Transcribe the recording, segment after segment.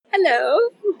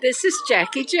This is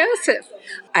Jackie Joseph.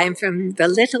 I'm from the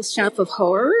Little Shop of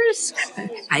Horrors.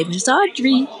 I was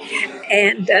Audrey.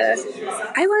 And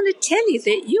I want to tell you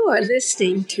that you are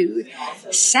listening to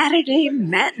Saturday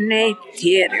Matinee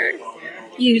Theater.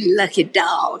 You lucky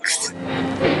dogs.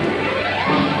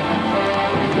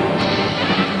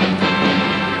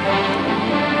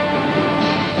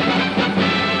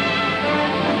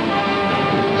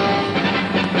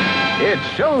 It's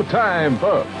showtime,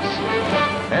 folks.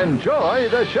 Enjoy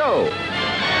the show.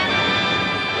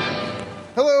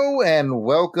 Hello and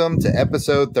welcome to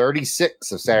episode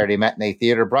 36 of Saturday Matinee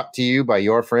Theater, brought to you by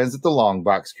your friends at the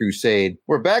Longbox Crusade.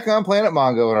 We're back on Planet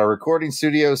Mongo in our recording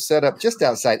studio set up just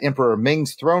outside Emperor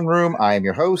Ming's throne room. I am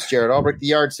your host, Jared Albrecht, the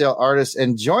yard sale artist,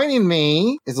 and joining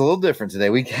me is a little different today.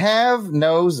 We have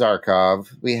no Zarkov.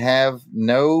 We have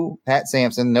no Pat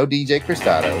Sampson, no DJ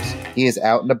Cristados. He is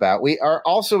out and about. We are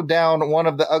also down one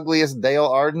of the ugliest Dale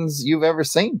Ardens you've ever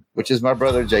seen, which is my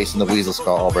brother Jason the Weasel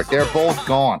Skull Albrecht. They're both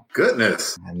gone. Goodness.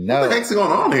 I know. What the heck's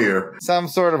going on here? Some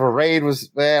sort of a raid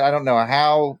was, I don't know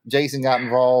how Jason got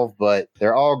involved, but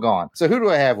they're all gone. So who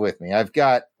do I have with me? I've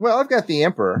got the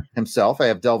Emperor himself. I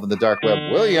have Delvin the Dark Web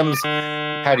Williams.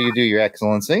 How do you do, Your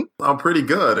Excellency? I'm pretty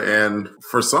good. And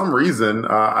for some reason,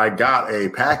 I got a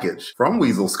package from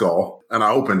Weasel Skull and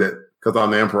I opened it because I'm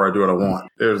the Emperor. I do what I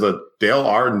want. There's a Dale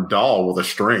Arden doll with a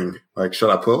string. Like, should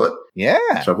I pull it? Yeah.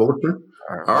 Should I pull the string?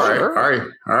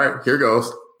 All right. Here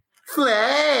goes.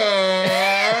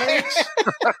 Flash!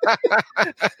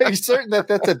 Are you certain that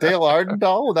that's a Dale Arden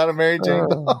doll without a Mary Jane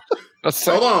doll?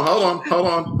 Hold on.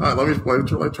 All right, let me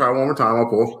try one more time. I'll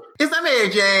pull. It's not Mary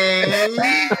Jane.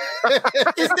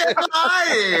 It's Dale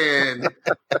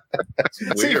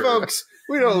Arden. See, folks,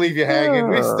 we don't leave you hanging.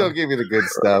 We still give you the good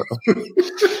stuff.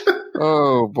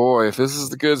 Oh, boy, if this is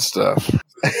the good stuff.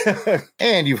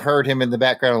 And you've heard him in the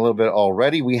background a little bit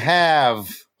already. We have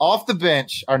off the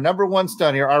bench, our number one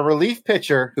stunner, our relief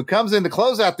pitcher who comes in to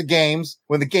close out the games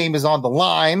when the game is on the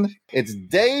line. It's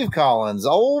Dave Collins,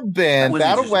 old Ben,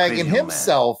 Battle Wagon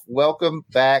himself. Man. Welcome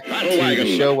back to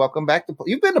the show. Welcome back to,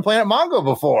 you've been to Planet Mongo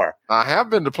before. I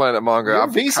have been to Planet Mongo. Your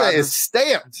visa is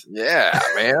stamped. Yeah,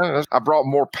 man. I brought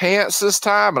more pants this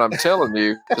time, and I'm telling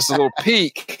you, just a little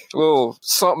peek, a little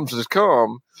something to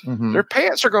come. Mm-hmm. Their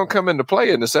pants are going to come into play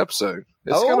in this episode.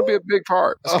 It's going to be a big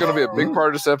part. It's going to be a big part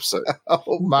of this episode.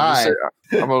 Oh, my.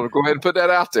 I'm going to go ahead and put that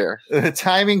out there. The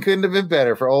timing couldn't have been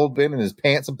better for old Ben and his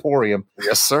pants emporium.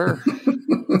 Yes, sir.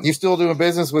 You still doing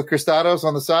business with Cristados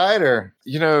on the side, or?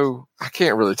 You know, I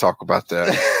can't really talk about that.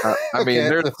 I mean,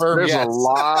 there's a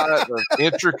lot of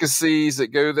intricacies that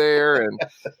go there. And,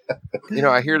 you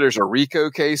know, I hear there's a RICO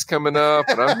case coming up.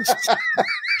 And I'm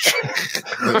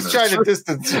trying to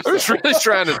distance yourself. I was really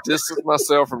trying to distance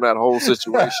myself from that whole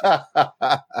situation.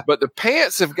 But the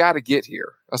pants have got to get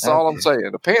here. That's all I'm saying.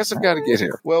 The pants have got to get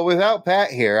here. Well, without Pat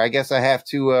here, I guess I have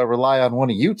to rely on one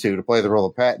of you two to play the role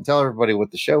of Pat and tell everybody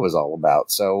what the show is all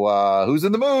about. So who's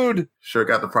in the mood? Sure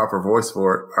got the proper voice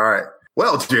for it. All right.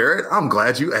 Well, Jared, I'm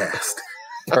glad you asked.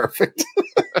 Perfect.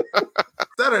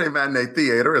 Saturday Matinee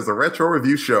Theater is a retro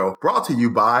review show brought to you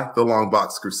by the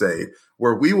Longbox Crusade,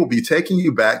 where we will be taking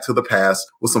you back to the past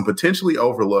with some potentially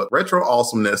overlooked retro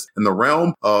awesomeness in the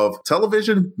realm of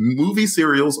television, movie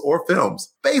serials, or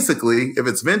films. Basically, if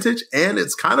it's vintage and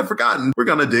it's kind of forgotten, we're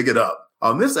going to dig it up.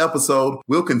 On this episode,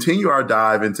 we'll continue our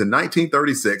dive into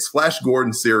 1936 Flash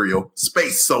Gordon serial,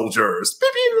 Space Soldiers.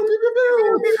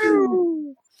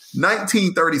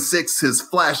 1936's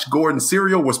Flash Gordon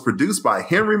serial was produced by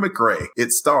Henry McRae.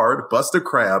 It starred Buster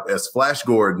Crabbe as Flash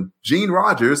Gordon, Gene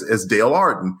Rogers as Dale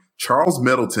Arden, Charles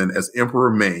Middleton as Emperor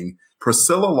Ming,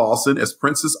 Priscilla Lawson as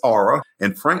Princess Aura,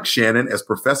 and Frank Shannon as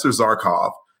Professor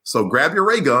Zarkov. So grab your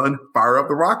ray gun, fire up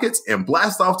the rockets, and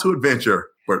blast off to adventure.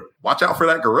 But watch out for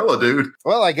that gorilla, dude.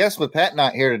 Well, I guess with Pat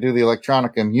not here to do the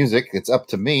electronica music, it's up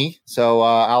to me. So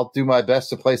I'll do my best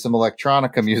to play some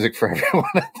electronica music for everyone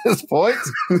at this point.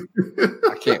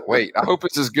 I can't wait. I hope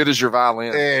it's as good as your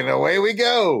violin. And away we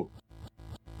go.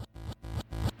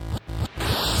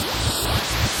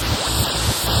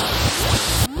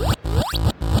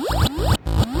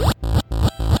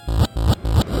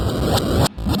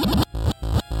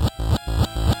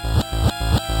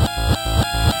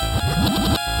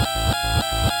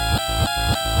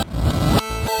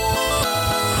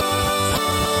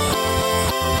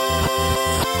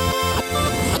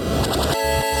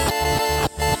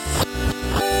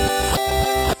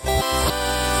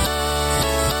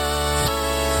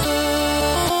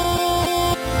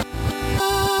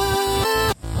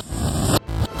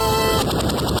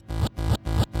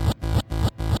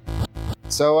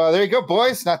 So there you go,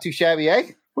 boys. Not too shabby,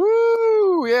 eh?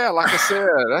 Woo! Yeah, like I said,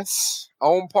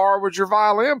 on par with your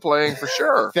violin playing for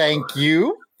sure. Thank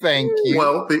you.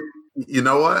 Well, you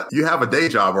know what? You have a day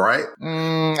job, right?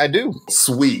 I do.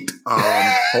 Sweet.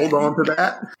 Hold on to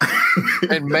that.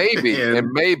 and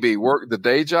maybe work the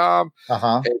day job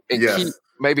and keep,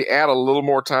 maybe add a little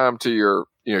more time to your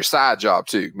side job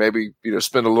too. Maybe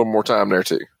spend a little more time there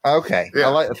too. Okay.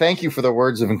 Yeah. Thank you for the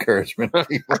words of encouragement.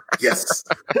 Yes.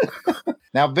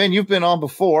 Now, Ben, you've been on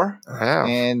before. I have.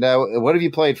 And what have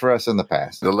you played for us in the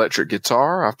past? The electric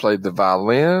guitar. I've played the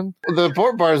violin. The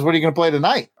important part is, what are you going to play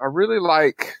tonight? I really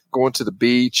like going to the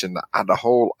beach and the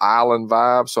whole island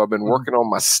vibe. So I've been working on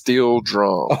my steel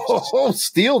drums. Oh,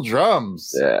 steel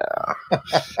drums. Yeah.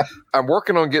 I'm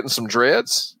working on getting some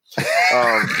dreads. Because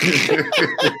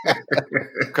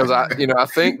I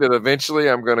think that eventually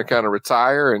I'm going to kind of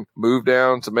retire and move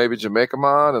down to maybe Jamaica,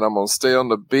 man, and I'm going to stay on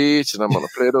the beach and I'm going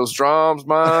to play those drums,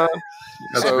 man.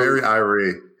 That's very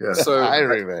Irie. Yeah. So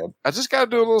Irie, man. I just got to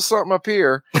do a little something up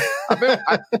here.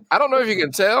 I don't know if you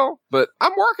can tell, but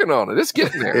I'm working on it. It's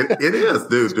getting there. It is,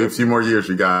 dude. A few more years,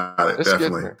 you got it. It's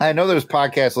definitely. I know there's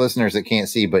podcast listeners that can't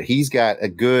see, but he's got a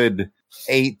good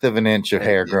 1/8 of an inch of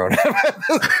hair grown out.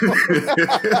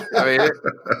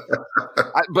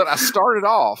 But I started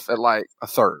off at like a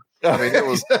third. I mean, it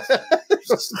was.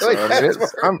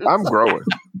 I'm growing.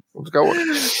 I'm going.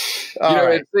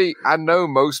 And see, I know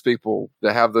most people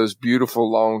that have those beautiful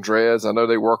long dreads. I know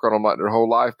they work on them like their whole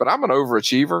life, but I'm an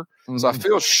overachiever, so I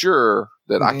feel sure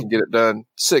that I can get it done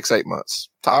 6-8 months.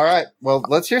 Top. All right. Well,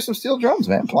 let's hear some steel drums,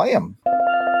 man. Play them.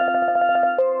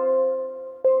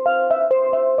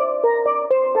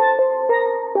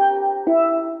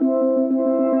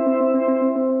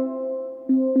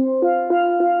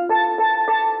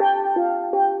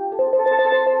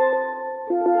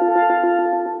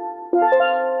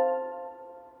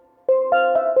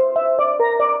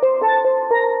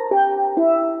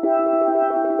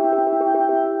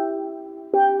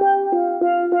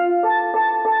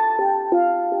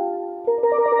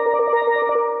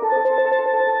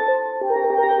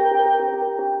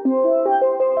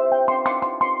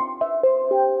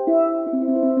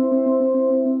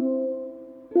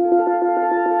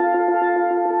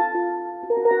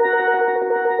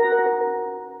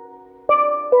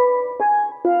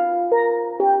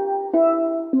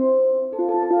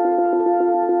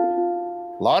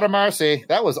 Lord of mercy.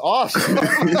 That was awesome.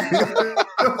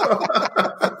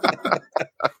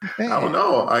 I don't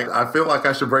know. I feel like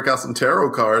I should break out some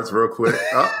tarot cards real quick.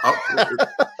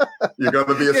 You're going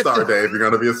to be a star, Dave. You're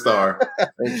going to be a star.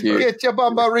 Thank you. Get your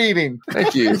bumba reading.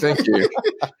 Thank you.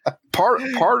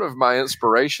 Part of my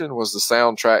inspiration was the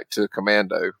soundtrack to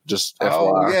Commando. Just FYI.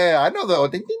 Oh, yeah. I know that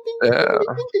one. Ding, ding, ding, Yeah.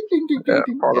 ding, ding, ding, ding, Yeah,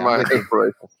 ding, part of my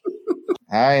inspiration.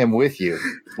 I am with you.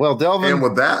 Well, Delvin. And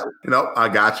with that, I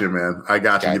got you, man. I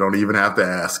got you. You don't even have to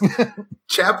ask.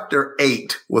 Chapter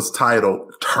 8 was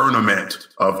titled Tournament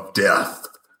of Death.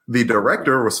 The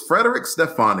director was Frederick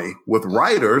Stefani, with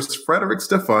writers Frederick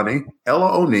Stefani,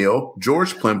 Ella O'Neill,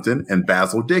 George Plimpton, and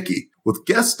Basil Dickey, with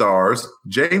guest stars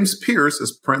James Pierce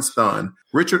as Prince Thun,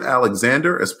 Richard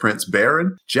Alexander as Prince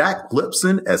Baron, Jack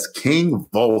Lipson as King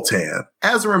Voltan.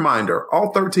 As a reminder,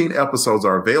 all 13 episodes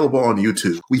are available on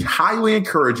YouTube. We highly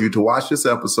encourage you to watch this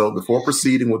episode before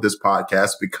proceeding with this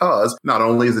podcast, because not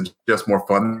only is it just more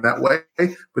fun that way,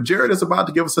 but Jared is about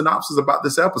to give a synopsis about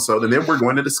this episode, and then we're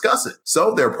going to discuss it.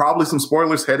 So there are probably some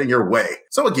spoilers heading your way.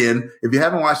 So again, if you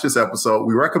haven't watched this episode,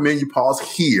 we recommend you pause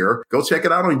here, go check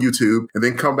it out on YouTube, and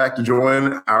then come back to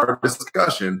join our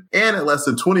discussion. And at less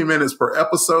than 20 minutes per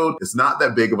episode, it's not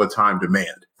that big of a time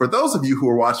demand. For those of you who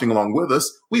are watching along with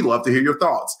us, we love to hear your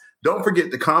thoughts. Don't forget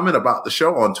to comment about the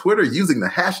show on Twitter using the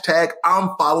hashtag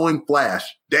 #I'mFollowingFlash.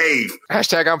 Dave.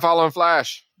 Hashtag I'm following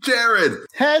Flash. Jared.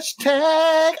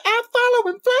 Hashtag I'm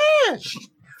following Flash.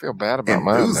 I feel bad about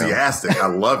mine. Enthusiastic. I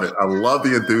love it. I love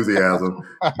the enthusiasm.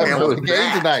 And with the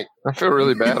game tonight. I feel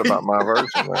really bad about my version.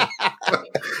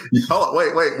 Hold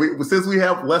on, wait. Since we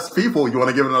have less people, you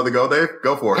want to give it another go, Dave?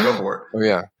 Go for it. Oh,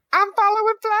 yeah. I'm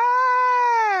following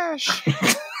Flash.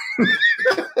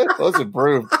 Those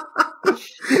improved.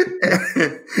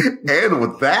 And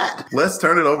with that, let's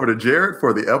turn it over to Jared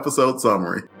for the episode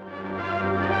summary.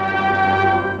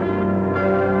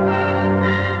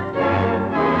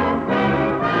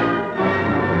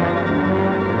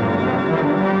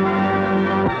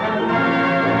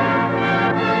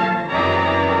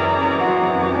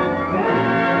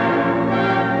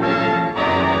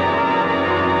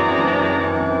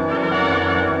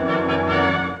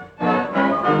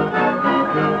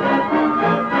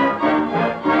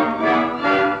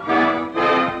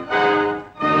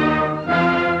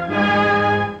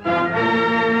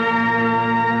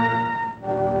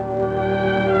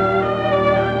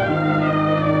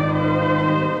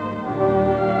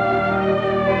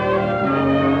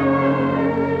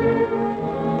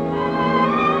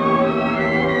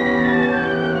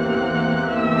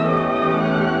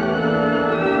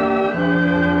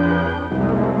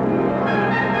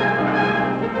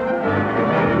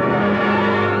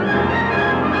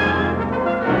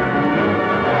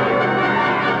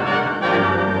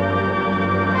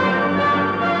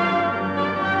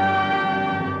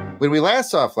 When we last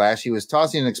saw Flash, he was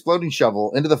tossing an exploding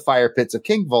shovel into the fire pits of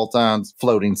King Volton's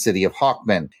floating city of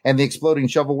Hawkmen, and the exploding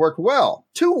shovel worked well.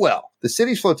 Too well. The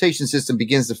city's flotation system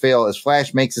begins to fail as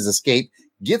Flash makes his escape,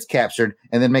 gets captured,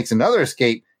 and then makes another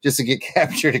escape just to get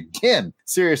captured again.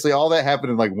 Seriously, all that happened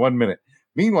in like 1 minute.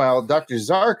 Meanwhile, Dr.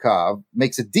 Zarkov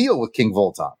makes a deal with King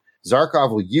Volton.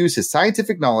 Zarkov will use his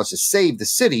scientific knowledge to save the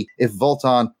city if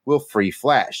Volton will free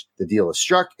Flash. The deal is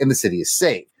struck and the city is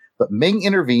saved. But Ming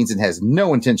intervenes and has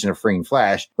no intention of freeing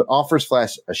Flash, but offers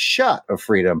Flash a shot of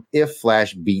freedom if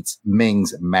Flash beats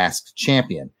Ming's masked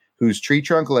champion, whose tree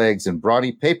trunk legs and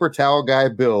brawny paper towel guy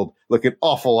build look an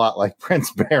awful lot like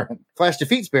Prince Baron. Flash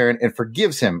defeats Baron and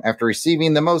forgives him after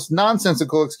receiving the most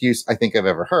nonsensical excuse I think I've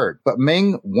ever heard. But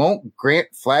Ming won't grant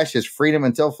Flash his freedom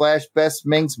until Flash bests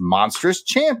Ming's monstrous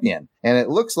champion. And it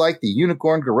looks like the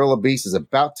unicorn gorilla beast is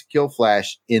about to kill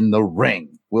Flash in the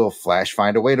ring. Will Flash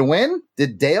find a way to win?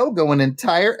 Did Dale go an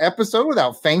entire episode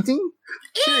without fainting?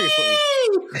 Seriously.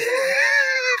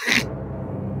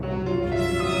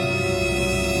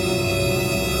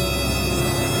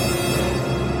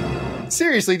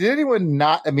 Seriously, did anyone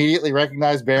not immediately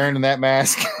recognize Baron in that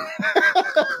mask?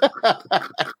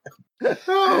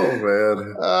 Oh,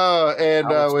 man. Oh, and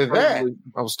that,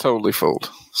 I was totally fooled.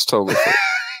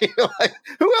 like,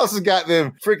 who else has got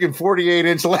them freaking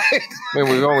 48-inch legs? I mean,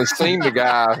 we've only seen the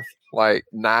guy like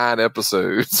 9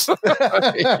 episodes.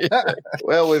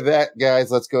 Well, with that, guys,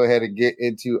 let's go ahead and get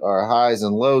into our highs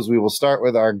and lows. We will start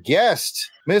with our guest,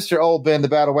 Mr. Old Ben, the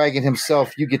Battle Wagon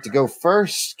himself. You get to go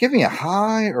first. Give me a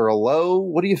high or a low.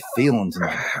 What are you feeling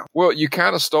tonight? Well, you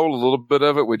kind of stole a little bit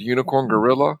of it with Unicorn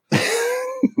Gorilla.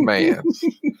 Man,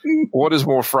 what is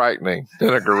more frightening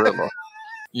than a gorilla?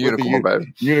 Unicorn,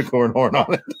 baby. Unicorn horn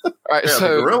on it. All right, yeah,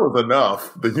 so the gorilla's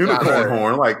enough. The unicorn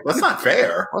horn, like, that's not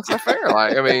fair. What's not fair?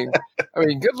 Like, I mean,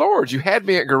 good Lord, you had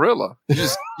me at gorilla. You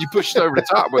pushed it over the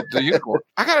top with the unicorn.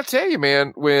 I gotta tell you,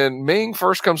 man, when Ming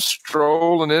first comes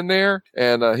strolling in there,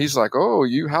 and he's like, "Oh,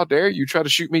 how dare you try to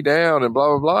shoot me down?" and blah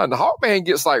blah blah, and the Hawkman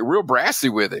gets like real brassy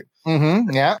with him.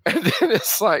 Mm-hmm. Yeah, and then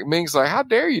it's like Ming's like, "How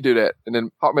dare you do that?" and then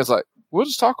Hawkman's like, "We'll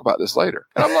just talk about this later."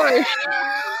 And I'm like.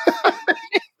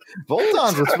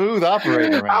 Volton's a smooth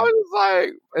operator, man. I was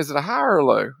like, is it a high or a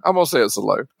low? I'm going to say it's a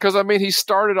low. Because, I mean, he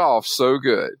started off so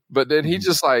good, but then he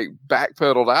just, like,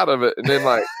 backpedaled out of it. And then,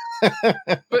 like,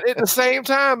 but at the same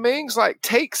time, Ming's, like,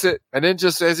 takes it. And then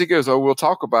just as he goes, oh, we'll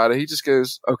talk about it, he just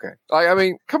goes, okay. Like, I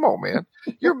mean, come on, man.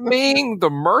 You're Ming the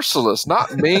merciless,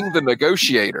 not Ming the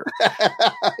negotiator.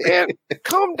 And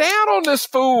come down on this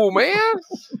fool, man.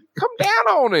 Come down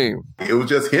on him. It was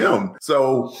just him.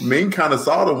 So Ming kind of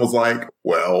saw it and was like,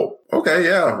 well, okay,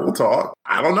 yeah, we'll talk.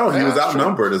 I don't know. He was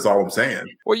outnumbered, is all I'm saying.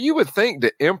 Well, you would think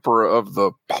the emperor of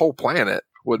the whole planet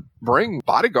would bring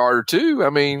bodyguard or two.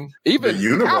 I mean, even the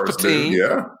universe, Palpatine. dude,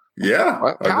 yeah. Yeah,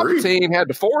 well, Palpatine had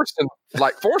the force and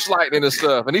like force lightning and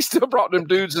stuff, and he still brought them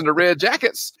dudes in the red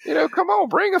jackets. You know, come on,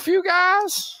 bring a few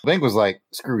guys. Ming was like,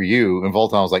 "Screw you," and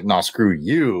Volton was like, "No, screw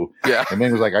you." Yeah, and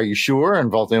Ming was like, "Are you sure?" And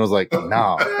Volton was like,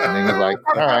 "No," and Ming was like,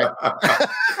 "All right."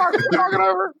 Talking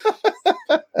over.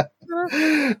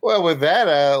 Well, with that,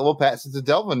 we'll pass it to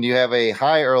Delvin. Do you have a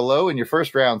high or a low in your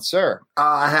first round, sir?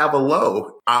 I have a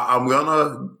low. I'm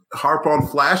gonna harp on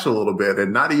Flash a little bit,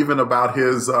 and not even about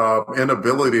his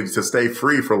inability to stay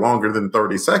free for longer than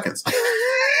 30 seconds.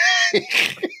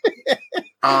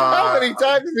 How many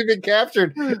times has he been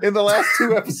captured in the last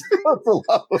 2 episodes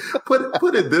alone?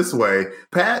 Put it this way.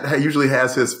 Pat usually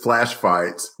has his Flash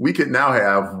fights. We could now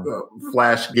have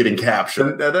Flash getting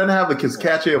captured. That doesn't have his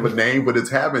catchy of a name, but it's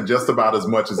happened just about as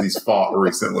much as he's fought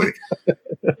recently.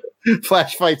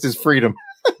 Flash fights his freedom.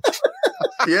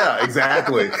 Yeah,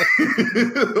 exactly.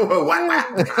 I don't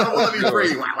want to be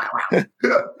free.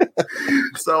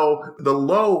 So the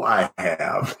low I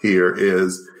have here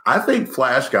is I think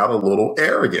Flash got a little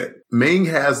arrogant. Ming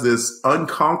has this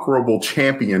unconquerable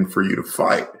champion for you to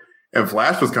fight. And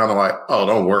Flash was kind of like, oh,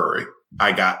 don't worry.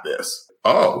 I got this.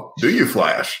 Oh, do you,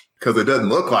 Flash? Because it doesn't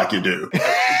look like you do.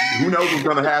 Who knows what's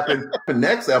going to happen the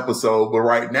next episode? But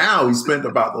right now, he spent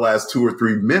about the last 2 or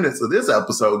 3 minutes of this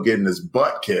episode getting his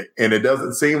butt kicked. And it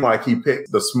doesn't seem like he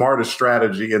picked the smartest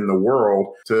strategy in the world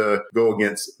to go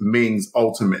against Ming's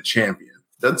ultimate champion.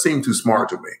 Doesn't seem too smart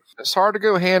to me. It's hard to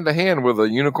go hand to hand with a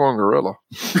unicorn gorilla.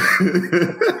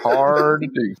 Hard to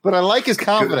do. But I like his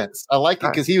confidence. I like it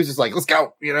because he was just like, let's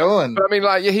go, you know? And but I mean,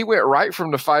 like, yeah, he went right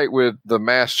from the fight with the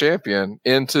masked champion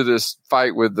into this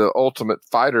fight with the ultimate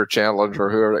fighter challenger,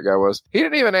 whoever that guy was. He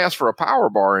didn't even ask for a power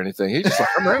bar or anything. He just like,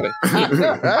 I'm ready.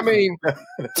 I mean,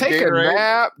 take a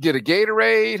nap, get a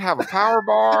Gatorade, have a power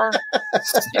bar,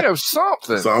 you know,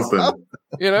 something.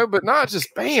 but not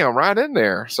just bam right in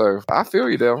there. So I feel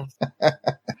you, Dylan.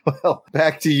 Well,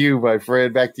 back to you, my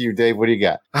friend. Back to you, Dave. What do you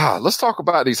got? Let's talk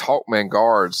about these Hawkman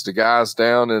guards, the guys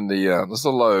down in the, this is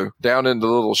low, down in the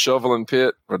little shoveling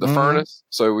pit or the furnace.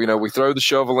 So, we throw the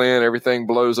shovel in, everything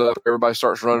blows up, everybody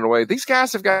starts running away. These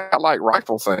guys have got like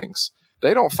rifle things.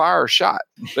 They don't fire a shot.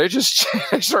 They just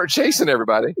they start chasing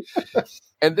everybody.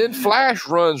 And then Flash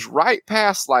runs right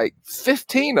past like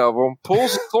 15 of them,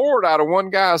 pulls a sword out of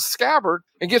one guy's scabbard,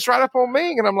 and gets right up on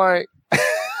Ming. And I'm like,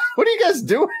 what are you guys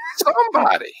doing?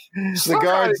 Somebody. The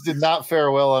guards did not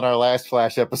fare well on our last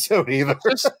Flash episode either.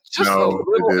 Just a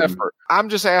little effort. I'm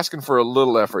just asking for a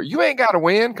little effort. You ain't got to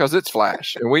win because it's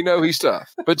Flash, and we know he's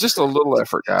tough. But just a little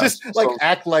effort, guys. Just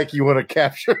act like you want to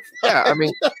capture Flash. Yeah, I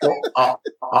mean,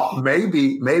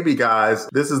 maybe, guys,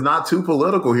 this is not too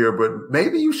political here, but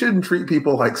maybe you shouldn't treat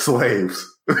people like slaves.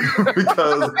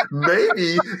 Because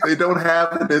maybe they don't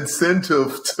have an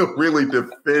incentive to really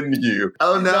defend you.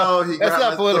 Oh no, that's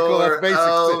not political. That's basic.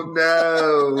 Oh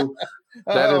no.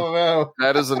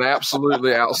 That is an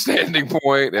absolutely outstanding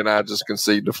point, and I just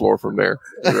concede the floor from there.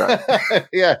 Right.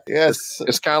 Yeah, yes.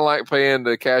 It's kind of like paying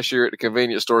the cashier at the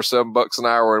convenience store $7 an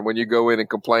hour, and when you go in and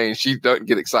complain, she doesn't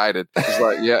get excited. It's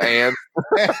like, yeah, and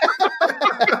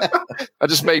I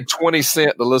just made 20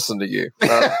 cents to listen to you.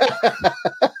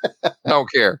 I don't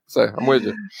care. So I'm with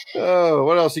you. Oh,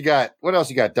 what else you got?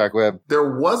 Dark Web?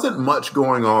 There wasn't much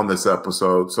going on this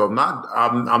episode, so I'm not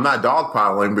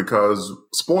dogpiling because,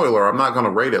 spoiler, I'm not going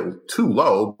to rate it too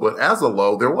low, but as a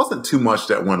low, there wasn't too much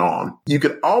that went on. You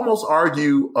could almost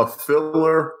argue a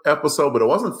filler episode, but it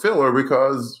wasn't filler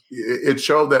because it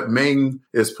showed that Ming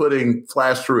is putting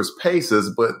Flash through his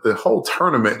paces, but the whole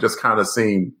tournament just kind of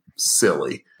seemed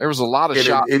silly. There was a lot of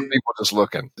shots of people just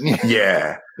looking.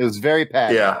 Yeah. It was very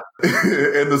packed. Yeah.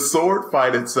 And the sword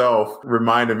fight itself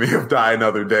reminded me of Die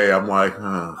Another Day. I'm like,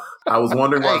 I was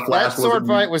wondering why Flash that sword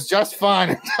fight was just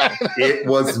fine. It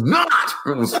was not.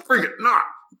 It was freaking not.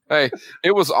 Hey,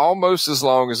 it was almost as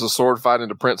long as the sword fight in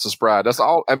The Princess Bride. That's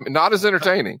all. I mean, not as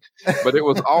entertaining, but it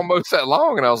was almost that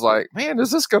long. And I was like, man,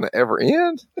 is this going to ever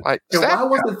end? Like, why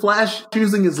wasn't Flash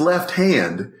using his left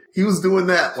hand? He was doing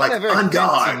that like on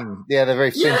God. Yeah, the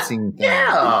very fencing thing.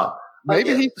 Yeah.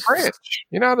 Maybe he's French.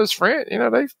 There's French.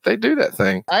 They do that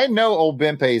thing. I know old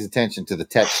Ben pays attention to the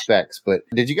tech specs, but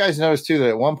did you guys notice too that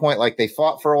at one point, like they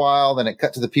fought for a while, then it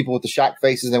cut to the people with the shocked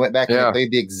faces, and they went back and they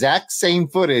played the exact same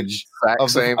footage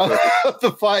of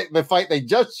the fight they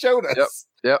just showed us.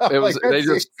 Yep. It was. They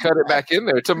just cut it back in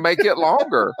there to make it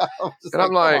longer. And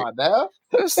I'm like,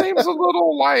 this seems a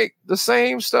little like the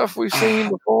same stuff we've seen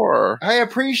before. I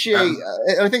appreciate,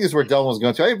 I think this is where Dylan was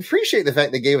going to. I appreciate the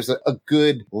fact they gave us a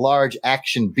good, large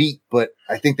action beat, but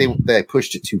I think they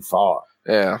pushed it too far.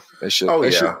 Yeah, they should.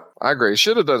 I agree.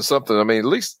 Should have done something. I mean, at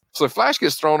least, so Flash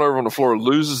gets thrown over on the floor,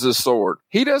 loses his sword.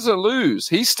 He doesn't lose.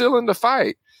 He's still in the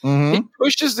fight. Mm-hmm. He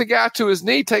pushes the guy to his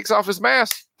knee, takes off his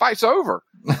mask, fight's over.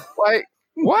 Like,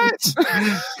 what?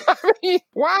 I mean,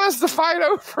 why is the fight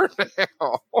over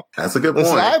now? That's a good point.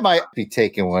 I might be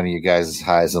taking one of you guys'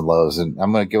 highs and lows, and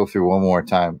I'm going to go through one more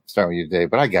time, starting with you today,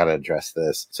 but I got to address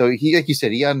this. So he, like you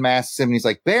said, he unmasks him, and he's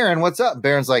like, Baron, what's up?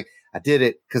 Baron's like, I did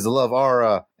it because I love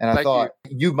Aura, and I thought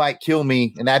you might kill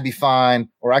me, and that'd be fine,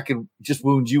 or I could just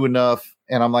wound you enough.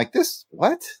 And I'm like,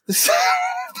 what?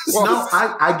 Well,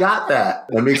 I got that.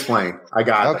 Let me explain. I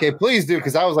got it. Okay, please do,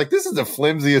 because I was like, this is the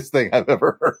flimsiest thing I've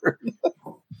ever heard.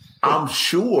 I'm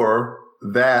sure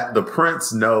that the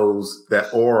prince knows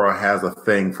that Aura has a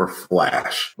thing for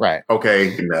Flash. Right.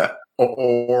 Okay. That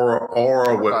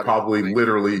Aura would probably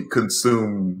literally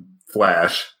consume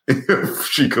Flash if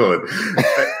she could.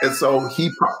 And so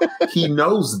he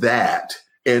knows that.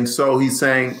 And so he's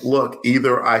saying, look,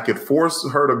 either I could force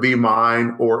her to be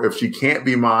mine, or if she can't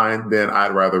be mine, then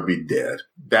I'd rather be dead.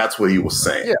 That's what he was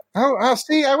saying. Yeah. Oh,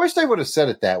 see, I wish they would have said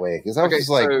it that way, because I was just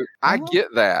like, I get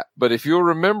that. But if you'll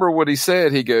remember what he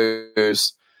said, he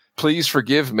goes, please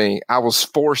forgive me. I was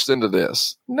forced into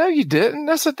this. No, you didn't.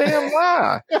 That's a damn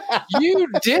lie. You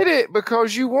did it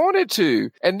because you wanted to.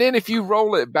 And then if you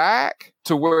roll it back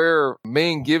to where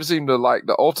Ming gives him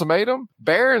the ultimatum,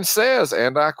 Baron says,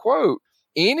 and I quote,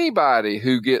 anybody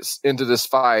who gets into this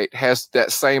fight has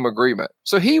that same agreement.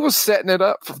 So he was setting it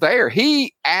up from there.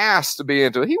 He asked to be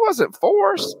into it. He wasn't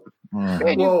forced.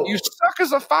 Man, you suck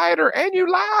as a fighter and you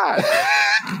lied.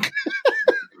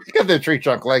 Got the tree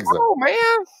trunk legs though. Oh,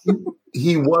 man.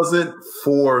 He wasn't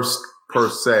forced per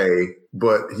se,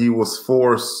 but he was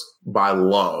forced by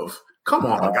love. Come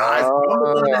on, guys.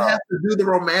 Wonder Woman didn't have to do the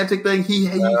romantic thing. He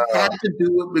had to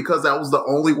do it because that was the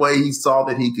only way he saw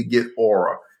that he could get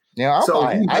Aura. Yeah, I'll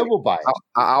buy it. I will buy it.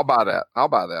 I'll buy that. I'll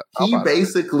buy that. He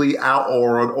basically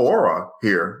out-auraed Aura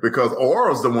here because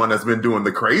Aura's the one that's been doing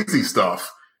the crazy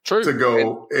stuff. True. To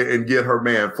go and get her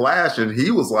man Flash. And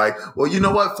he was like, well, you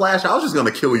know what, Flash, I was just going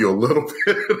to kill you a little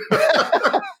bit.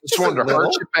 Just wanted to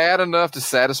hurt you bad enough to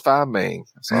satisfy me.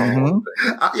 I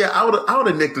would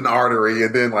have nicked an artery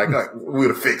and then we would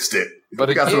have fixed it. But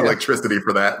we got again, some electricity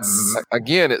for that.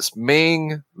 Again, it's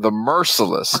Ming the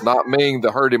Merciless, not Ming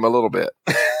the hurt him a little bit.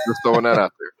 Just throwing that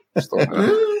out there.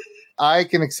 I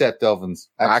can accept Delvin's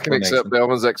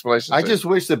explanation. I just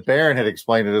wish that Baron had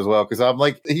explained it as well, because I'm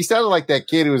like, he sounded like that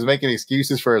kid who was making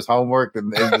excuses for his homework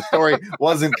and the story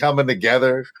wasn't coming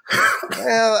together.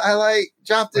 Well, I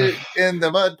dropped it in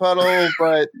the mud puddle,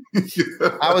 but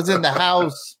I was in the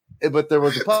house, but there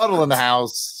was a puddle in the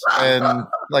house, and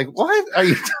what are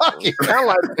you talking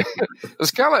about?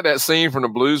 It's kind of like that scene from the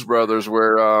Blues Brothers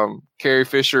where Carrie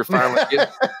Fisher finally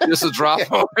gets just a drop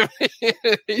on him,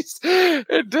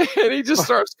 and then he just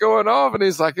starts going off, and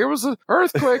he's like, "It was an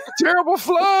earthquake, a terrible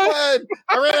flood.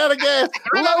 I ran out of gas.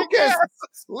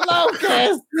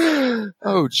 Locust.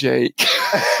 Oh, Jake."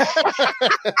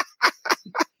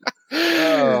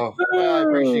 Oh,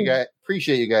 I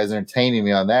appreciate you guys entertaining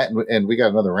me on that, and we got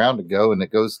another round to go, and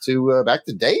it goes to back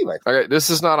to Dave. Okay, this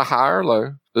is not a high or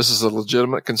low. This is a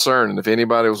legitimate concern, and if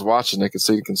anybody was watching, they could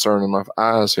see the concern in my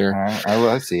eyes here. All right,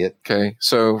 I see it. Okay,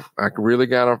 so I'm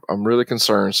really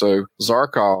concerned. So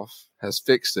Zarkov has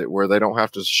fixed it where they don't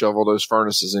have to shovel those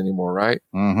furnaces anymore, right?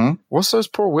 Mm-hmm. What's those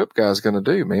poor whip guys going to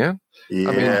do, man? Yeah.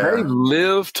 I mean, they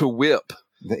live to whip.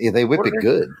 They whip it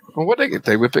good. Well,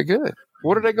 they whip it good.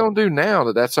 What are they going to do now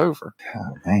that that's over?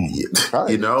 Oh, man.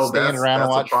 Probably stand around and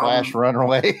watch Flash run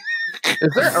away.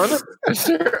 Is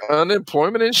there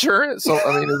unemployment insurance? So,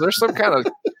 I mean, is there some kind of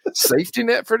safety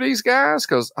net for these guys?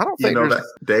 Because I don't think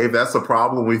Dave, that's a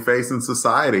problem we face in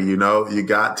society. You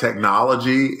got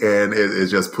technology and it's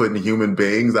just putting human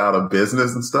beings out of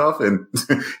business and stuff. And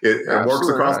it works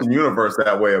across the universe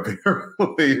that way,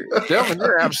 apparently. Delvin,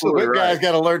 you're absolutely right. Guys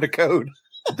got to learn to code.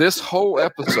 This whole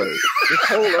episode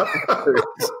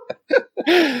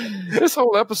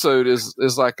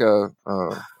is like a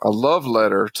love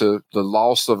letter to the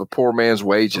loss of a poor man's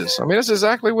wages. I mean, that's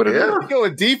exactly what it is. You're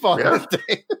going deep on this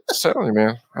thing. I'm telling you,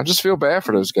 man. I just feel bad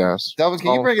for those guys. Delvin,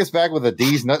 can you bring us back with a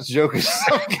D's nuts joke or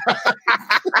something?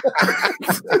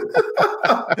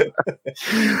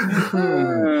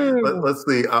 Let's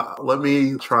see. Let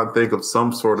me try and think of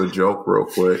some sort of joke real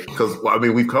quick, because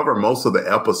we've covered most of the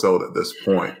episode at this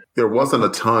point. There wasn't a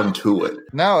ton to it.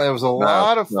 No, there was a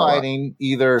lot of fighting,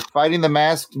 either fighting the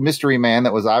masked mystery man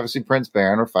that was obviously Prince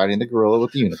Baron, or fighting the gorilla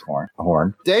with the unicorn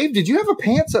horn. Dave, did you have a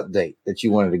pants update that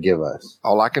you wanted to give us?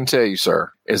 All I can tell you,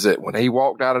 sir, is that when he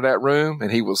walked out of that room and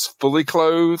he was fully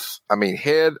clothed, I mean,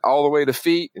 head all the way to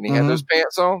feet, and he had those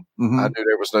pants on, I knew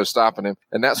there was no stopping him.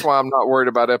 And that's why I'm not worried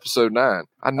about episode 9.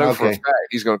 I know for a fact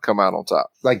he's going to come out on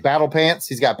top. Like battle pants?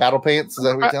 He's got battle pants? Is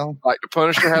that what you're telling me? Like the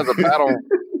Punisher has a battle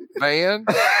van?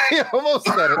 Yeah, almost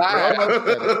said it. Flash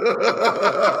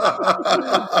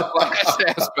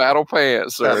has battle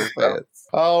pants, sir. Battle pants.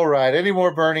 All right. Any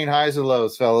more burning highs or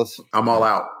lows, fellas? I'm all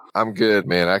out. I'm good,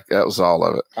 man. That was all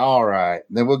of it. All right.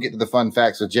 Then we'll get to the fun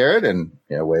facts with Jared, and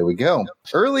away we go.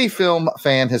 Early film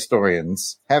fan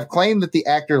historians have claimed that the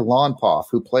actor Lon Poff,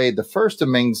 who played the first of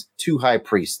Ming's 2 high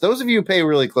priests, those of you who pay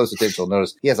really close attention will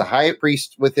notice he has a high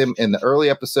priest with him in the early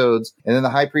episodes, and then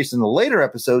the high priest in the later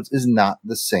episodes is not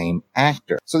the same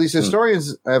actor. So these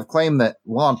historians have claimed that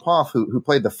Lon Poff, who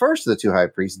played the first of the 2 high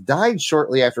priests, died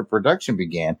shortly after production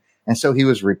began, and so he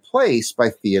was replaced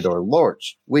by Theodore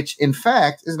Lorch, which in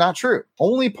fact is not true.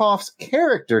 Only Poff's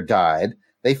character died.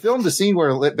 They filmed a scene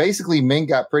where basically Ming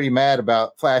got pretty mad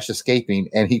about Flash escaping,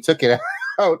 and he took it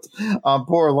out on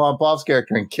poor Lon Poff's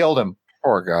character and killed him.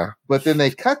 Poor guy. But then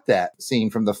they cut that scene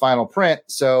from the final print,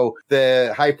 so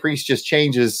the high priest just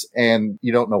changes, and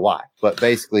you don't know why. But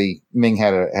basically, Ming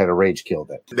had a rage kill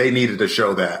then. They needed to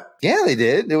show that. Yeah, they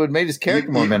did. It would have made his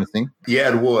character more menacing.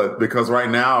 Yeah, it would, because right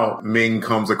now Ming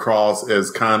comes across as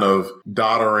kind of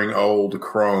doddering old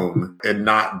crone and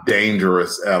not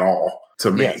dangerous at all. To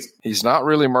me, yes. He's not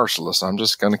really merciless. I'm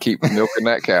just going to keep milking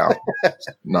that cow.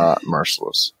 Not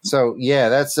merciless. So yeah,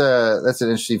 that's an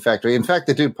interesting factor. In fact,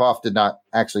 the dude Poff did not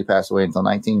actually pass away until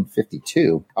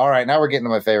 1952. All right, now we're getting to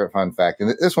my favorite fun fact,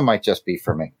 and this one might just be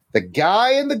for me. The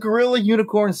guy in the gorilla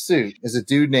unicorn suit is a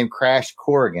dude named Crash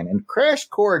Corrigan, and Crash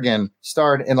Corrigan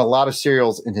starred in a lot of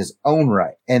serials in his own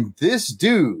right. And this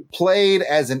dude played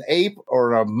as an ape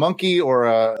or a monkey or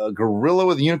a gorilla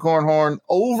with a unicorn horn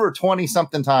over 20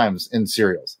 something times in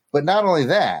serials. But not only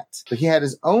that, but he had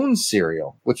his own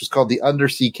serial, which was called The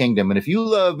Undersea Kingdom. And if you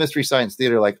love Mystery Science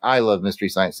Theater like I love Mystery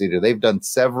Science Theater, they've done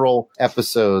several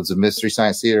episodes of Mystery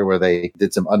Science Theater where they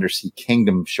did some Undersea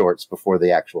Kingdom shorts before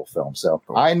the actual film. So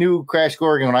I knew Crash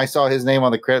Corrigan when I saw his name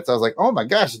on the credits. I was like, oh my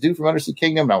gosh, the dude from Undersea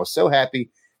Kingdom. And I was so happy.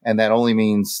 And that only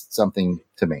means something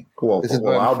to me. Well,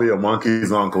 I'll be a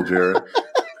monkey's uncle, Jared.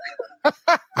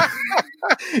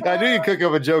 I knew you'd cook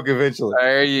up a joke eventually.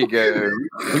 There you go.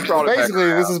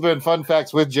 Basically, this has been Fun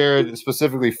Facts with Jared,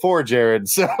 specifically for Jared.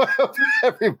 So I hope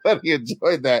everybody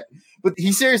enjoyed that. But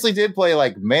he seriously did play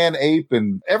like man ape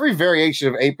and every variation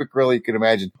of ape gorilla you can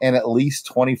imagine, and at least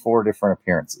 24 different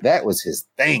appearances. That was his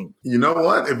thing. You know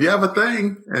what? If you have a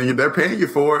thing and they're paying you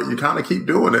for it, you kind of keep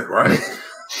doing it, right?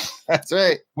 That's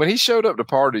right. When he showed up to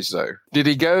parties, though, did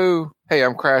he go, hey,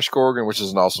 I'm Crash Corrigan, which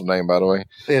is an awesome name, by the way.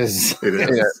 It is.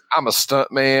 Yeah, I'm a stunt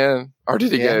man. Or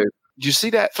did he go, did you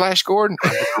see that Flash Gordon?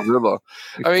 Gorilla.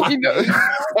 I mean, you know,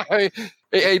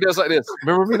 he does like this.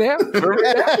 Remember me now? Remember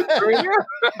me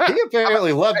now? He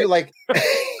apparently loved it. Like,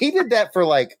 he did that for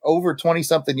like over 20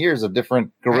 something years of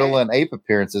different gorilla and ape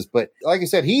appearances. But like I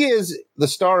said, he is the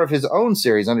star of his own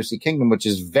series, Undersea Kingdom, which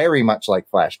is very much like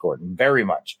Flash Gordon. Very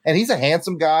much. And he's a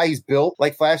handsome guy. He's built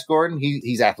like Flash Gordon.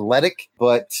 He's athletic,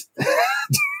 but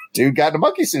dude got in a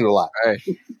monkey suit a lot.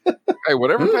 Hey,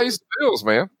 whatever pays the bills,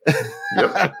 man.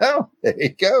 Yep. There you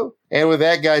go. And with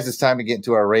that, guys, it's time to get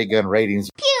into our ray gun ratings.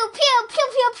 Pew, pew, pew,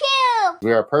 pew, pew.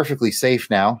 We are perfectly safe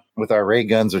now with our ray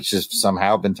guns, which has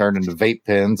somehow been turned into vape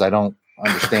pens. I don't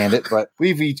understand it, but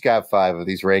we've each got 5 of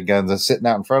these ray guns that's sitting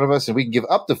out in front of us, and we can give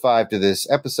up to 5 to this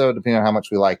episode, depending on how much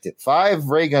we liked it. 5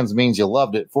 ray guns means you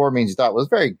loved it. 4 means you thought it was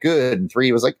very good, and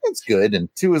 3 was like, it's good, and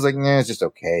 2 was like, nah, it's just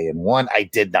okay, and 1, I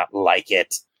did not like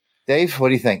it. Dave, what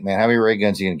do you think, man? How many ray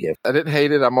guns are you going to give? I didn't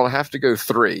hate it. I'm going to have to go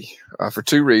 3 for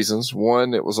 2 reasons.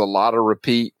 One, it was a lot of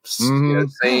repeats,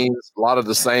 scenes, a lot of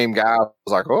the same guy. I was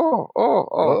like,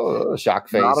 oh, shock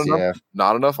face.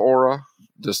 Not enough aura.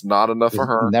 Just not enough for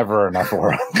her. Never enough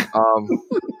aura.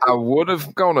 I would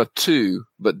have gone a 2,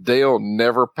 but Dale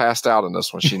never passed out in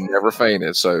this one. She never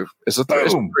fainted. So it's a 3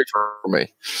 for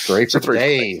me. 3 for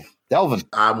Dave. Delvin.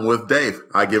 I'm with Dave.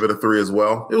 I give it a 3 as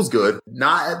well. It was good.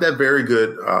 Not that very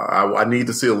good. I need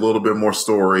to see a little bit more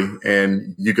story.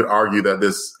 And you could argue that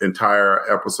this entire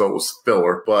episode was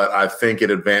filler, but I think it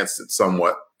advanced it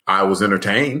somewhat. I was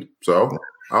entertained. So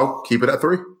I'll keep it at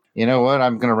 3. You know what?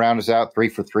 I'm going to round us out 3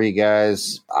 for 3,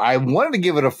 guys. I wanted to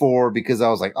give it a 4 because I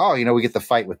was like, oh, we get the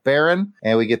fight with Baron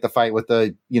and we get the fight with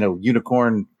the,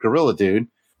 unicorn gorilla dude.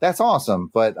 That's awesome.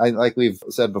 But like we've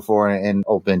said before, and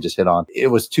Old Ben just hit on, it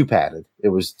was too padded.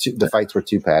 The fights were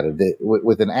too padded.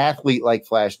 With an athlete like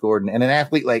Flash Gordon and an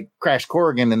athlete like Crash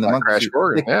Corrigan in the monkey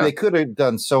suit, they could have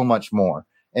done so much more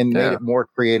and made it more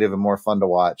creative and more fun to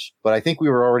watch. But I think we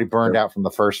were already burned out from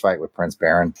the first fight with Prince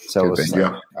Baron. So it was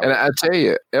And I tell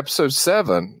you, episode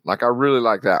 7, I really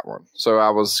like that one. So I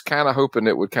was kind of hoping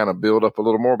it would kind of build up a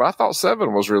little more, but I thought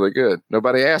 7 was really good.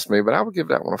 Nobody asked me, but I would give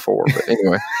that one a 4. But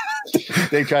anyway.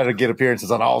 They try to get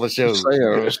appearances on all the shows. I'm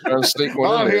here.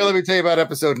 Let me tell you about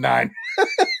episode 9.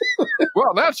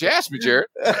 Well, now that you asked me, Jared,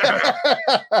 let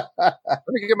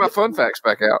me get my fun facts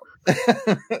back out.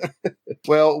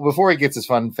 Well, before he gets his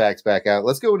fun facts back out,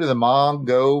 let's go to the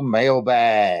Mongo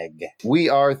mailbag. We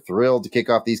are thrilled to kick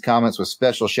off these comments with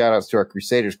special shout outs to our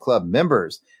Crusaders Club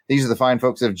members. These are the fine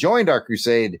folks that have joined our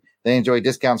crusade. They enjoy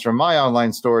discounts from my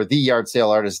online store,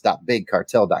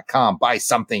 theyardsaleartist.bigcartel.com. Buy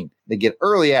something. They get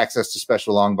early access to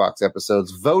special long box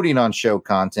episodes, voting on show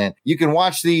content. You can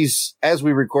watch these as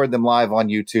we record them live on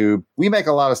YouTube. We make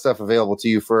a lot of stuff available to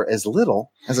you for as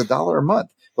little as $1 a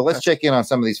month. But let's check in on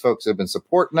some of these folks who have been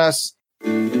supporting us.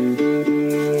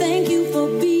 Thank you for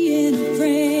being a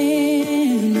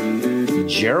friend.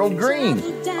 Gerald Green.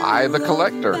 I the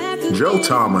Collector. Joe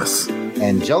Thomas.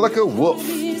 Angelica Wolf.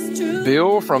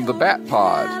 Bill from the Bat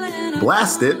Pod.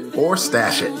 Blast it or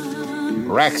stash it.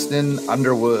 Braxton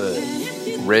Underwood.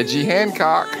 Reggie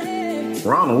Hancock.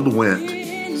 Ronald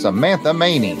Went. Samantha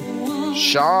Maney.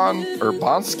 Sean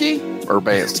Urbanski.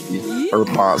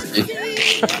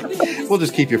 We'll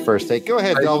just keep your first take. Go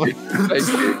ahead, Delvin. Thank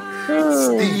you.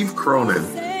 Steve Cronin.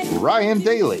 Ryan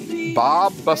Daly.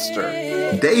 Bob Buster.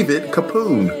 David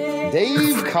Capoon.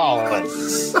 Dave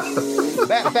Collins.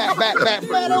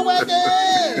 Battle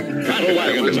Wagon.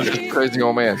 Crazy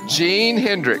old man. Gene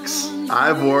Hendricks.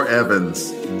 Ivor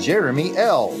Evans. Jeremy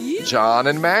L. John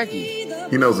and Maggie.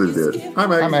 He knows what he did. Hi,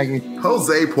 Maggie. Hi, Maggie.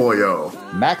 Jose Pollo.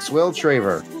 Maxwell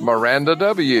Traver. Miranda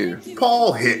W.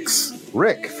 Paul Hicks.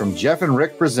 Rick from Jeff and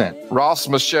Rick Present. Ross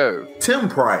Michaud. Tim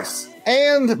Price.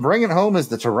 And bringing it home is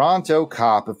the Toronto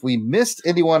Cop. If we missed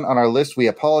anyone on our list, we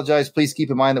apologize. Please keep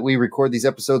in mind that we record these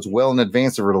episodes well in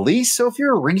advance of release. So if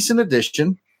you're a recent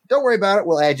addition, don't worry about it.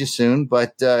 We'll add you soon.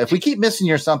 But if we keep missing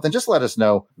you or something, just let us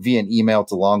know via an email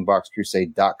to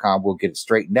longboxcrusade.com. We'll get it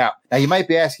straightened out. Now, you might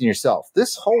be asking yourself,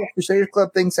 this whole Crusaders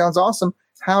Club thing sounds awesome.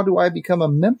 How do I become a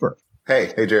member?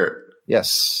 Hey, Jared.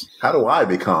 Yes. How do I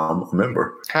become a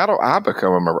member? How do I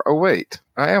become a member? Oh, wait.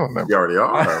 I am a member. You already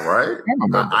are, right? I'm a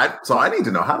member. So I need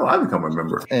to know, how do I become a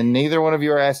member? And neither one of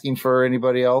you are asking for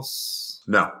anybody else?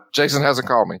 No. Jason hasn't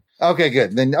called me. Okay,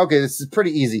 good. Then, this is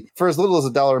pretty easy. For as little as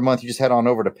 $1 a month, you just head on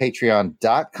over to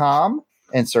patreon.com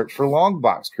and search for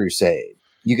Longbox Crusade.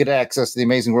 You get access to the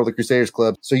amazing world of Crusaders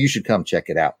Club, so you should come check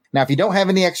it out. Now, if you don't have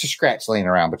any extra scratch laying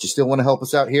around, but you still want to help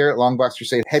us out here at Longbox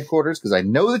Crusade headquarters, because I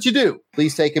know that you do,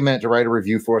 please take a minute to write a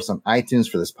review for us on iTunes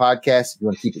for this podcast. If you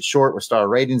want to keep it short with star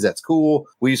ratings, that's cool.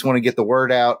 We just want to get the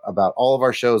word out about all of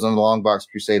our shows under the Longbox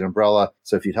Crusade umbrella.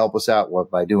 So if you'd help us out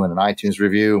by doing an iTunes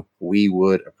review, we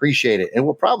would appreciate it. And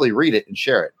we'll probably read it and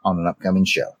share it on an upcoming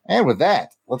show. And with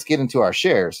that, let's get into our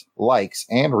shares, likes,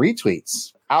 and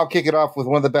retweets. I'll kick it off with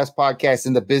one of the best podcasts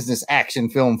in the business, Action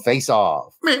Film Face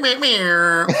Off.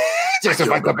 Just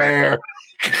like the bear.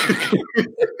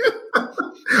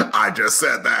 I just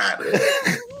said that.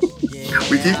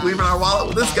 We keep leaving our wallet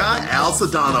with this guy, Al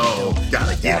Sedano.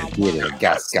 Gotta get it.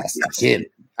 Gotta get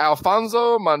it.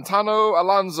 Alfonso Montano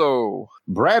Alonso.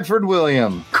 Bradford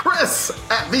William. Chris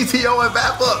at VTO and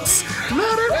Bat Books.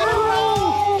 Let it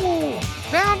roll.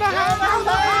 Down the highway.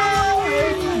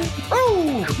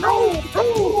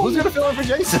 Who's going to fill in for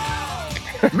Jason?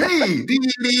 Me.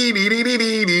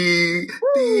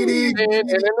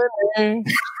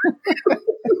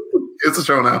 It's a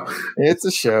show now. It's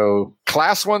a show.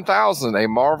 Class 1000, a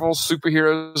Marvel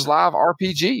Superheroes Live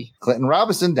RPG. Clinton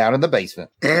Robinson down in the basement.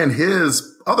 And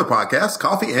his other podcast,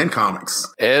 Coffee and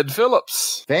Comics. Ed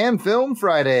Phillips. Fan Film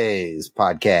Fridays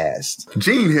podcast.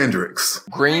 Gene Hendricks.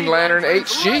 Green Lantern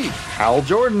HG. Hal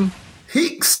Jordan.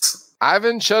 Heeks.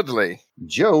 Ivan Chudley.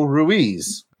 Joe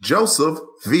Ruiz. Joseph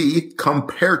V.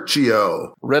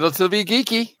 Compercio. Relatively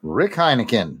Geeky. Rick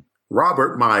Heineken.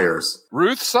 Robert Myers.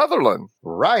 Ruth Sutherland.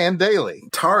 Ryan Daly.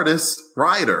 TARDIS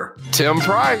Ryder. Tim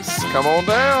Price. Come on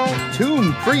down.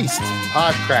 Toon Priest.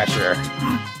 Podcrasher.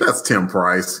 That's Tim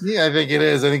Price. Yeah, I think it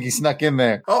is. I think he snuck in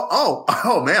there.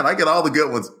 Oh, man, I get all the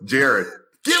good ones. Jared,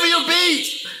 give me a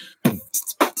beat.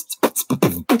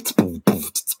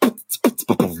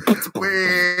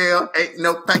 Well, ain't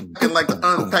no packing like the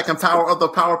unpacking power of the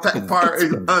power pack power.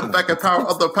 Unpacking power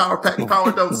of the power pack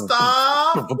power don't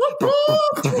stop.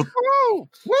 Woo!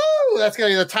 That's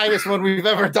going to be the tightest one we've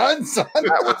ever done, son.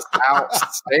 That was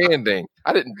outstanding.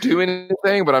 I didn't do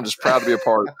anything, but I'm just proud to be a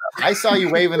part of that. I saw you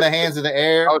waving the hands in the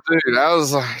air. Oh, dude, I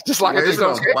was just like, I just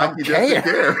don't care. Like you just didn't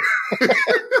care.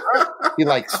 He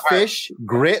likes fish,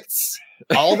 grits,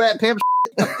 all that pimp.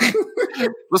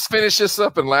 Let's finish this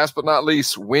up. And last but not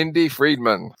least, Wendy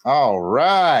Friedman. All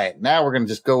right. Now we're going to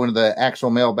just go into the actual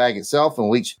mailbag itself and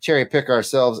we each cherry pick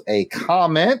ourselves a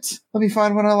comment. Let me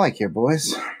find one I like here,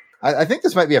 boys. I think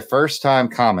this might be a first time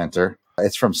commenter.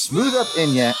 It's from Smooth Up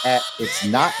Inya at It's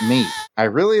Not Me. I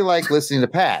really like listening to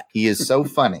Pat. He is so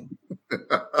funny.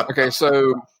 Okay, so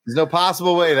there's no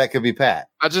possible way that could be Pat.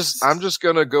 I'm just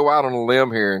gonna go out on a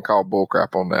limb here and call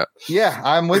bullcrap on that. Yeah,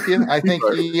 I'm with you. I think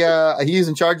he's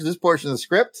in charge of this portion of the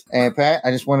script. And Pat,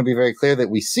 I just want to be very clear that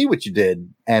we see what you did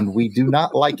and we do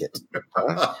not like it.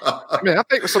 I mean, I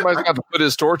think somebody's got to put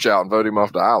his torch out and vote him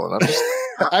off the island.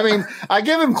 I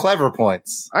give him clever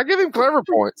points. I give him clever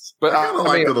points, but I kind of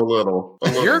like it a little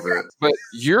bit. But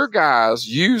your guys,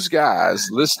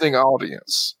 listening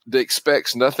audience that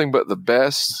expects nothing but the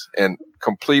best and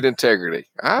complete integrity.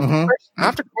 I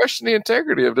have to question the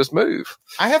integrity of this move.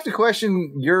 I have to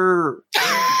question your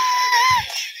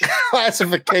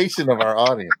classification of our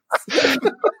audience.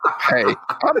 Hey,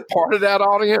 I'm part of that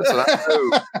audience, and I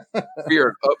know we're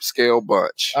an upscale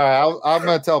bunch. All right, I'm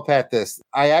going to tell Pat this.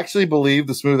 I actually believe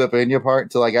the Smooth Up Inya part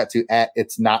until I got to at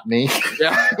It's Not Me.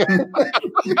 Yeah.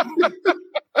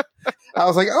 I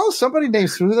was like, oh, somebody named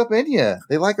Smooth Up Inya.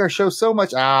 They like our show so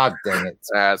much. Ah, dang it.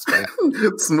 That's funny.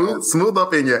 Smooth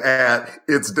Up in your ad.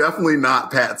 It's definitely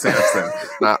not Pat Sampson.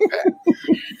 Not Pat.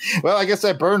 Well, I guess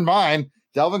I burned mine.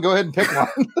 Delvin, go ahead and pick one.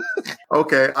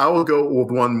 Okay, I will go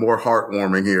with one more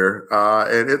heartwarming here.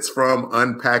 And it's from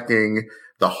Unpacking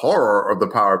the horror of the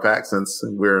Power Pack since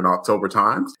we're in October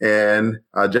times. And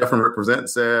Jeff and Rick Present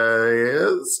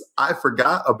says, I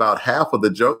forgot about half of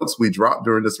the jokes we dropped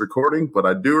during this recording, but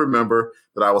I do remember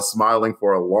that I was smiling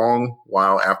for a long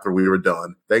while after we were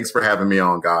done. Thanks for having me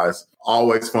on, guys.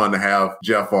 Always fun to have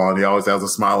Jeff on. He always has a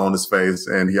smile on his face,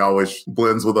 and he always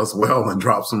blends with us well and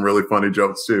drops some really funny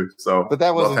jokes too. So, but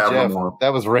that wasn't Jeff.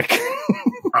 That was Rick.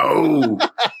 Oh.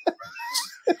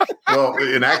 Well,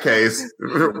 in that case,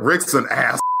 Rick's an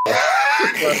ass.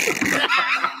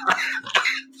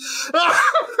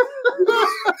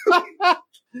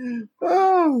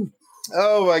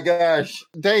 Oh my gosh.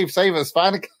 Dave, save us.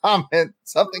 Find a comment.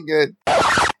 Something good.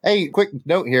 Hey, quick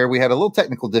note here. We had a little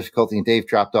technical difficulty and Dave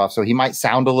dropped off, so he might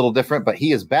sound a little different, but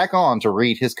he is back on to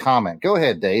read his comment. Go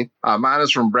ahead, Dave. Mine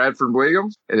is from Bradford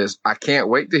Williams. It is, I can't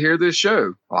wait to hear this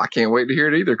show. Well, I can't wait to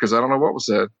hear it either because I don't know what was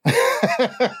said.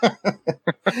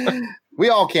 We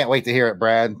all can't wait to hear it,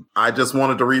 Brad. I just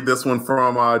wanted to read this one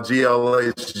from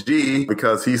GLHG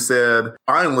because he said,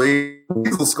 finally,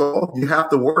 Weasel Skull, you have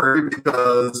to worry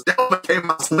because Delvin came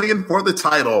out swinging for the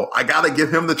title. I got to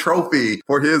give him the trophy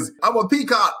for his, I'm a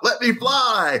peacock, let me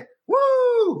fly.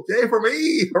 Woo! Yay for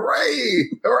me. Hooray.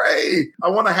 Hooray. I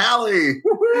want a Hallie.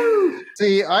 Woo-hoo.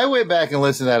 See, I went back and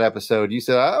listened to that episode. You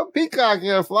said, oh, peacock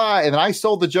gonna fly. And then I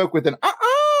sold the joke with an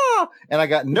and I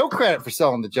got no credit for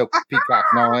selling the joke with peacock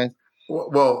noise.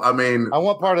 Well, I mean, I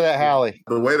want part of that Hallie.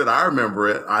 The way that I remember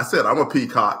it, I said, I'm a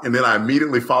peacock. And then I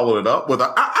immediately followed it up with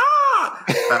a I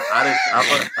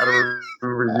don't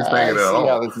remember you saying it at all. I see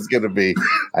how this is going to be.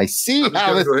 I see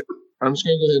how this. I'm just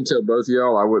going to go ahead and tell both of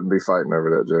y'all I wouldn't be fighting over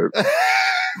that joke.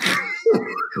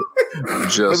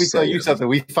 Let me tell you something.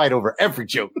 We fight over every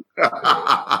joke,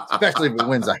 especially if it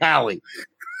wins a Hallie.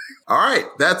 All right,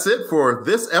 that's it for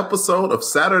this episode of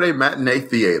Saturday Matinee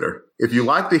Theater. If you'd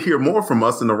like to hear more from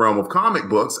us in the realm of comic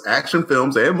books, action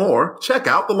films, and more, check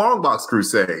out The Longbox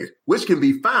Crusade, which can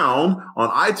be found on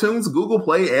iTunes, Google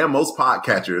Play, and most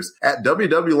podcatchers at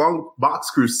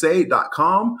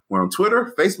www.longboxcrusade.com. We're on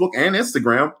Twitter, Facebook, and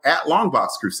Instagram at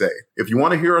Longbox Crusade. If you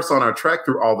want to hear us on our trek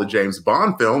through all the James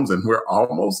Bond films, and we're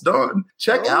almost done,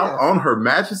 check out On Her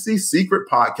Majesty's Secret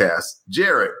Podcast.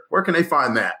 Jared, where can they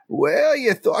find that? Well,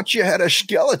 you thought you had a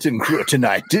skeleton crew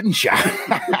tonight, didn't you?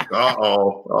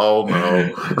 Uh-oh. Oh,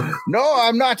 no. No,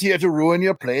 I'm not here to ruin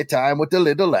your playtime with the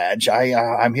little lads.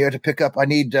 I'm here to pick up. I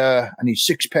need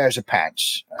 6 pairs of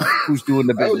pants. Who's doing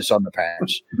the business on the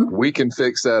pants? We can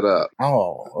fix that up.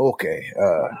 Oh, okay.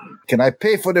 Can I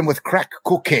pay for them with crack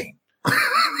cocaine?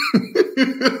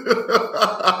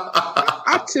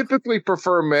 I typically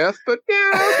prefer meth, but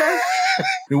yeah, okay.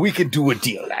 We can do a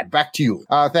deal, lad. Back to you.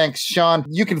 Thanks, Sean.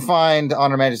 You can find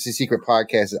On Her Majesty's Secret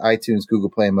Podcast at iTunes, Google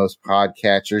Play, and most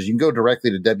podcatchers. You can go directly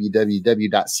to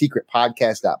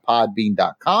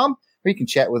www.secretpodcast.podbean.com, or you can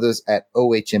chat with us at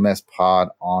OHMS Pod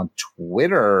on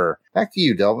Twitter. Back to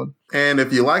you, Delvin. And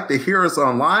if you like to hear us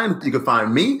online, you can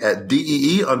find me at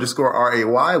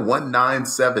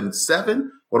DEE_RAY1977.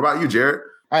 What about you, Jared?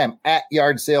 I am at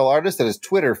Yard Sale Artist. That is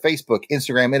Twitter, Facebook,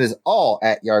 Instagram. It is all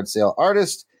at Yard Sale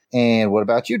Artist. And what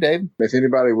about you, Dave? If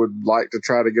anybody would like to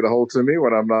try to get a hold of me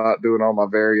when I'm not doing all my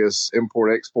various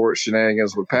import-export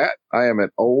shenanigans with Pat, I am at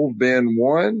Old Ben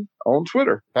 1 on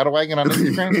Twitter. Paddlewagon on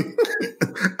Instagram.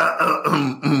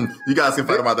 You guys can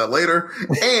fight about that later.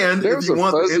 And there was a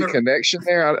fuzzy connection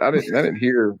there. I didn't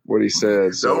hear what he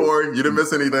said. So. Don't worry, you didn't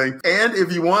miss anything. And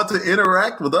if you want to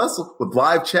interact with us with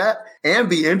live chat and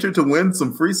be entered to win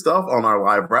some free stuff on our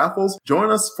live raffles, join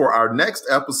us for our next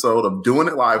episode of Doing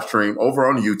It Live Stream over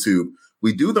on YouTube.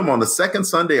 We do them on the second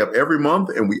Sunday of every month,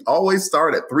 and we always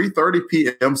start at 3:30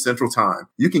 p.m. Central Time.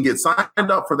 You can get signed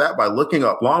up for that by looking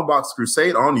up Longbox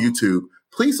Crusade on YouTube.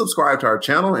 Please subscribe to our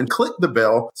channel and click the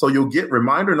bell so you'll get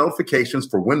reminder notifications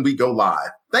for when we go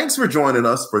live. Thanks for joining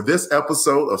us for this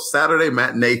episode of Saturday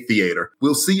Matinee Theater.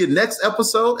 We'll see you next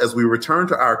episode as we return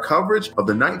to our coverage of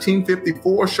the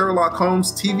 1954 Sherlock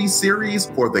Holmes TV series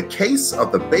for The Case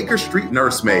of the Baker Street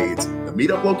Nursemaids. The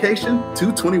meetup location,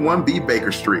 221B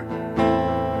Baker Street.